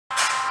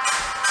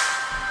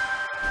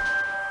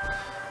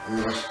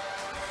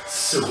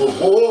So,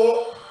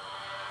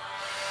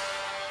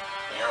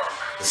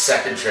 the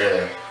second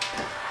trailer.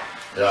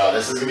 Yeah,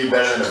 this is gonna be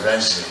better than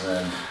Avengers,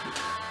 man.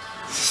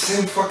 It's the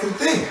same fucking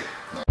thing.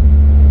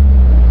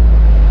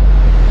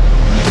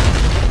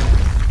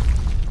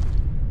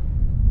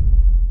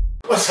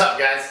 What's up,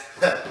 guys?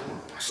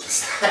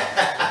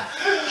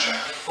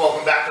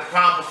 Welcome back to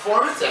Crown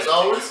Performance. As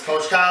always,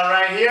 Coach Kyle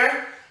right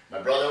here.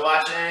 My brother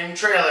watching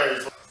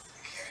trailers.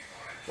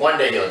 One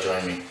day he'll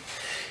join me.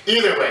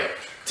 Either way,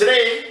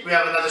 today we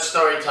have another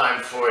story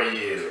time for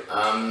you.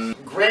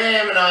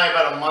 Graham and I,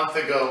 about a month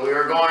ago, we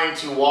were going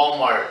to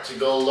Walmart to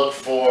go look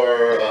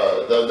for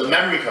the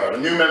memory card, a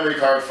new memory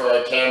card for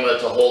our camera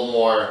to hold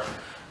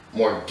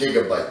more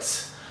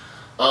gigabytes.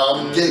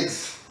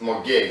 Gigs.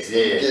 More gigs,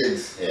 yeah.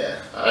 Gigs.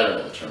 Yeah, I don't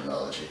know the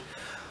terminology.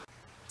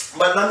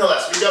 But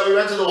nonetheless, we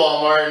went to the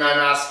Walmart and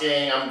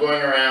I'm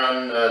going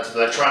around to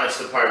the electronics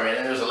department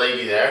and there's a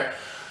lady there.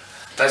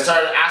 And I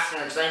started asking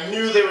her because I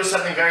knew there was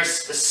something very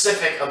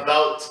specific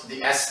about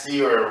the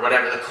SD or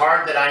whatever, the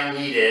card that I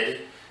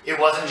needed. It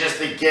wasn't just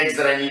the gigs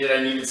that I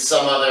needed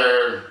some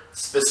other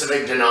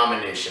specific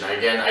denomination.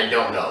 Again, I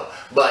don't know.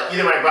 But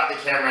either way, I brought the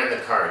camera and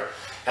the card.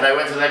 And I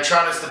went to the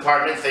electronics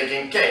department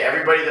thinking, okay,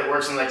 everybody that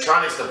works in the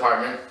electronics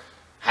department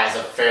has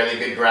a fairly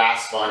good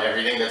grasp on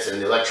everything that's in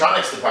the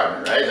electronics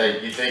department, right?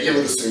 Like you think You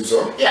would assume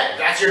so. Yeah, if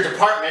that's your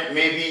department,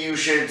 maybe you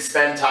should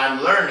spend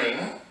time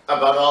learning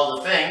about all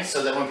the things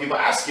so that when people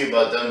ask you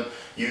about them,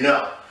 you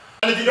know.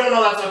 And if you don't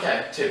know, that's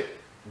okay too.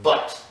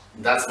 But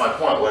that's my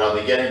point, what I'll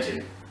be getting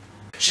to.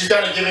 She's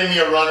kind of giving me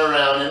a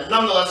runaround, and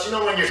nonetheless, you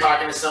know when you're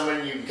talking to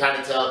someone, you can kind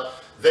of tell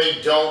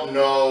they don't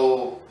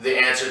know the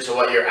answer to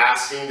what you're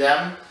asking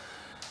them.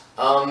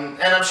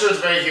 And I'm sure it's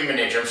very human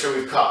nature. I'm sure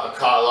we've caught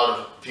a lot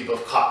of people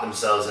have caught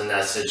themselves in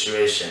that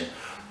situation.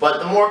 But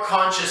the more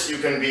conscious you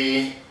can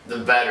be, the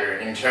better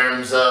in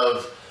terms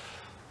of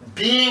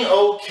being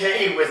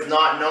okay with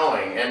not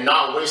knowing and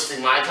not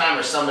wasting my time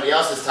or somebody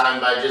else's time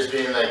by just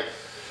being like,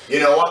 you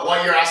know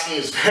what you're asking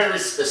is very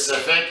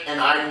specific and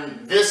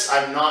I'm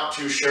not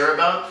too sure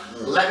about.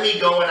 Let me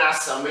go and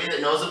ask somebody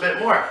that knows a bit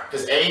more.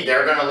 Because A,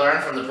 they're going to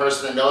learn from the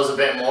person that knows a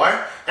bit more,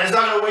 and it's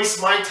not going to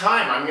waste my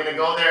time. I'm going to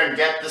go there and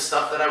get the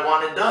stuff that I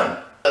wanted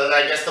done. And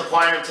I guess the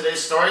point of today's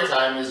story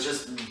time is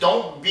just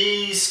don't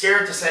be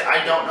scared to say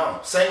I don't know.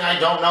 Saying I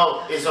don't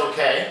know is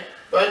okay,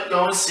 but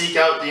go and seek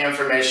out the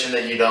information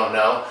that you don't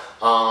know,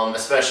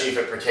 especially if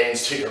it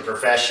pertains to your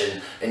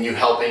profession and you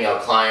helping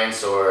out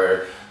clients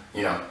or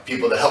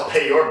people that help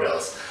pay your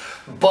bills.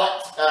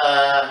 But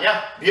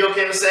yeah, be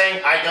okay with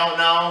saying I don't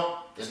know.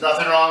 There's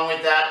nothing wrong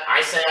with that.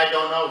 I say I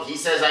don't know. He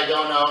says I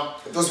don't know.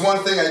 If there's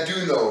one thing I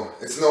do know,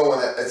 it's no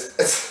one.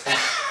 It's.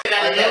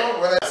 That again.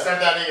 Start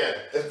that again.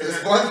 If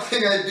there's one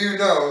thing I do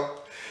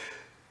know.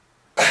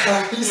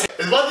 There's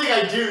one thing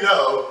I do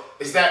know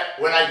is that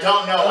when I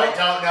don't know, I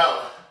don't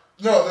know.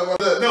 No,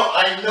 no,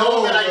 I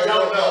know that I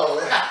don't know.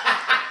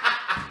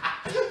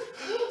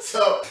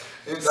 So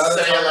say it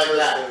like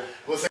that.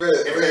 We'll say,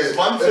 if there's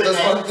one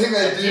thing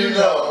I do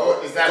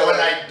know is that when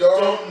I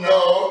don't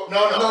know.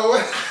 No.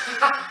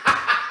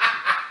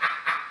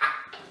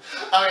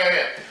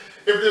 Okay.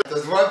 If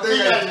there's one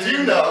thing I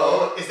do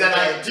know is that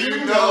I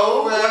do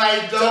know when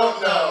I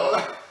don't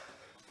know.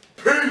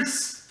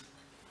 Peace.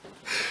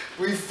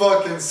 We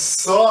fucking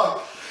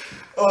suck.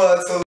 Oh,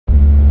 that's so